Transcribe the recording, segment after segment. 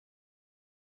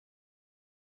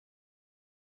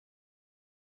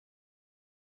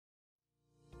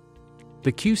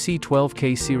The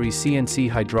QC12K series CNC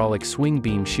hydraulic swing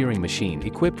beam shearing machine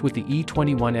equipped with the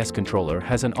E21S controller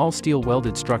has an all-steel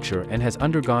welded structure and has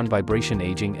undergone vibration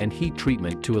aging and heat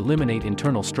treatment to eliminate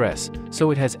internal stress, so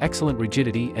it has excellent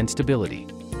rigidity and stability.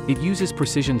 It uses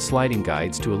precision sliding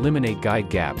guides to eliminate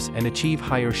guide gaps and achieve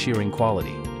higher shearing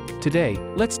quality. Today,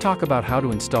 let's talk about how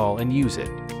to install and use it.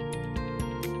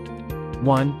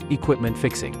 1. Equipment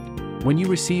fixing. When you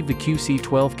receive the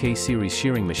QC12K series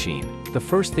shearing machine, the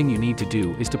first thing you need to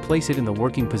do is to place it in the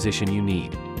working position you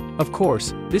need. Of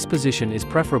course, this position is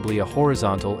preferably a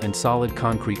horizontal and solid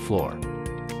concrete floor.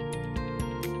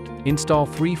 Install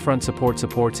 3 front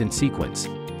supports in sequence.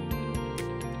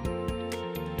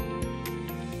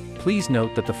 Please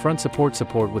note that the front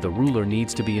support with a ruler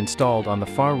needs to be installed on the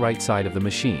far right side of the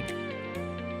machine.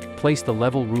 Place the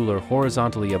level ruler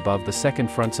horizontally above the second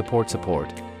front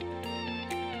support.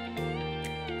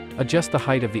 Adjust the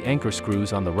height of the anchor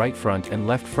screws on the right front and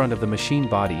left front of the machine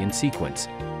body in sequence.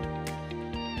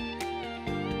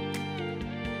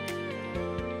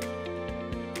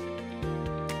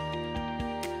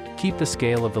 Keep the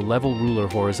scale of the level ruler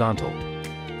horizontal.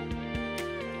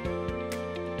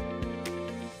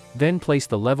 Then place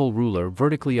the level ruler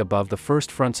vertically above the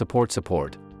first front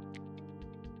support.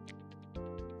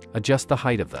 Adjust the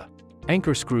height of the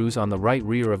anchor screws on the right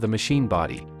rear of the machine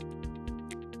body.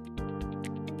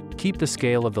 Keep the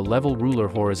scale of the level ruler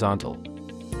horizontal.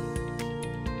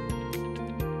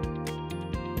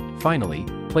 Finally,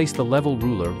 place the level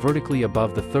ruler vertically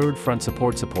above the third front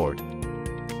support.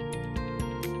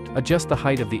 Adjust the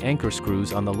height of the anchor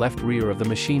screws on the left rear of the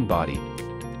machine body.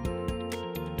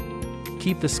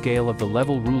 Keep the scale of the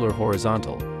level ruler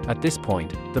horizontal. At this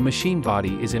point, the machine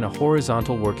body is in a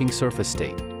horizontal working surface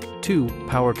state. 2.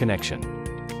 Power connection.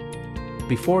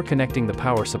 Before connecting the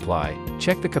power supply,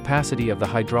 check the capacity of the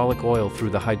hydraulic oil through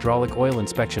the hydraulic oil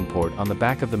inspection port on the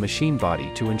back of the machine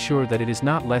body to ensure that it is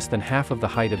not less than half of the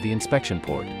height of the inspection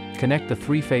port. Connect the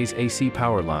 3-phase AC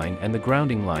power line and the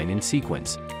grounding line in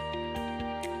sequence.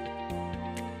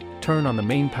 Turn on the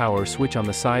main power switch on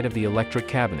the side of the electric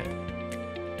cabinet.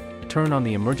 Turn on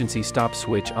the emergency stop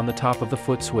switch on the top of the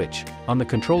foot switch. On the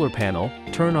controller panel,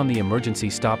 turn on the emergency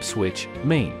stop switch,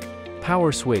 main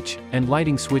power switch, and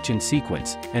lighting switch in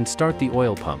sequence, and start the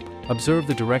oil pump. Observe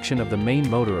the direction of the main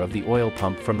motor of the oil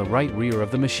pump from the right rear of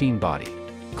the machine body.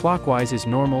 Clockwise is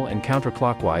normal and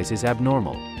counterclockwise is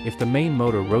abnormal. If the main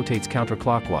motor rotates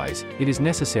counterclockwise, it is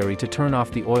necessary to turn off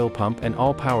the oil pump and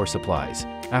all power supplies.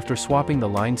 After swapping the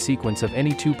line sequence of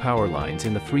any 2 power lines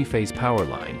in the 3-phase power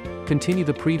line, continue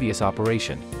the previous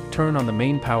operation. Turn on the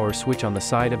main power switch on the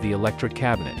side of the electric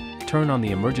cabinet. Turn on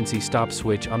the emergency stop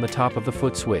switch on the top of the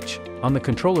foot switch. On the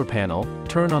controller panel,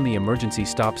 turn on the emergency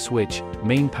stop switch,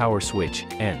 main power switch,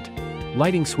 and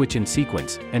lighting switch in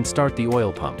sequence, and start the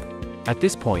oil pump. At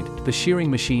this point, the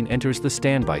shearing machine enters the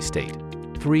standby state.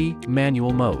 3.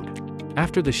 Manual mode.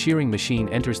 After the shearing machine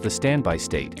enters the standby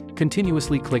state,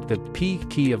 continuously click the P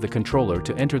key of the controller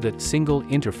to enter the single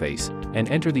interface, and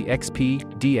enter the XP,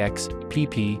 DX,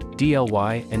 PP,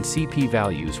 DLY, and CP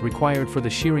values required for the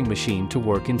shearing machine to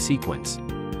work in sequence.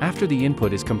 After the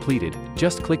input is completed,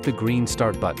 just click the green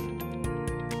Start button.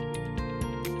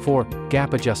 4.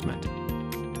 Gap adjustment.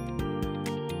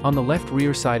 On the left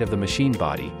rear side of the machine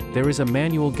body, there is a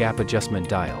manual gap adjustment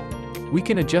dial. We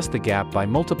can adjust the gap by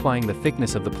multiplying the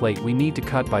thickness of the plate we need to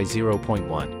cut by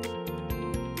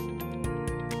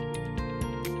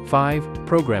 0.1. 5.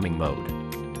 Programming mode.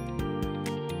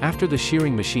 After the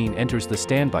shearing machine enters the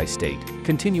standby state,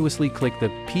 continuously click the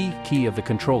P key of the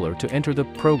controller to enter the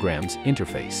Programs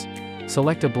interface.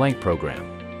 Select a blank program.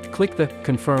 Click the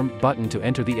Confirm button to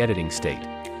enter the editing state.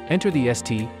 Enter the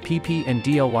ST, PP, and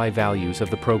DLY values of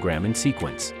the program in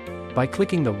sequence. By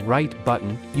clicking the right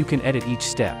button, you can edit each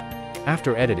step.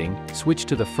 After editing, switch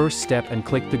to the first step and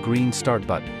click the green Start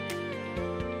button.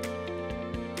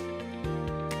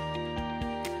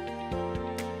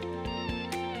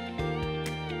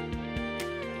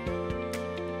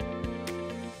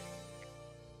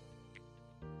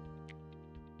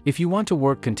 If you want to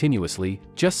work continuously,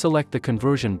 just select the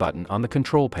Conversion button on the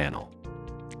control panel.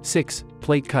 6.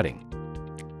 Plate cutting.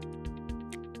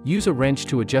 Use a wrench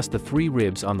to adjust the 3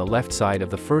 ribs on the left side of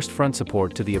the first front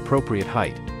support to the appropriate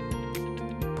height.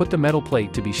 Put the metal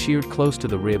plate to be sheared close to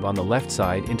the rib on the left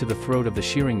side into the throat of the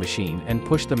shearing machine and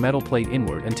push the metal plate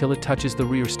inward until it touches the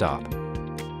rear stop.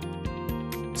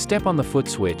 Step on the foot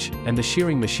switch, and the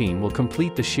shearing machine will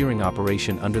complete the shearing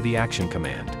operation under the action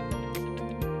command.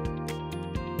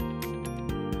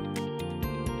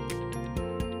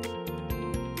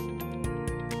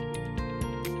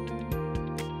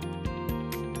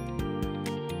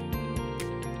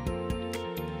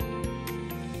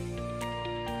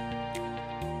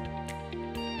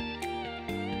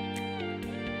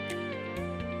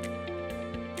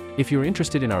 If you're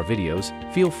interested in our videos,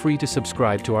 feel free to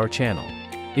subscribe to our channel.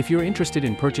 If you're interested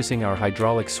in purchasing our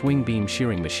hydraulic swing beam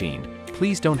shearing machine,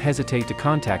 please don't hesitate to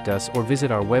contact us or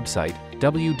visit our website,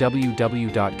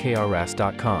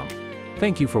 www.krrass.com.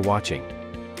 Thank you for watching.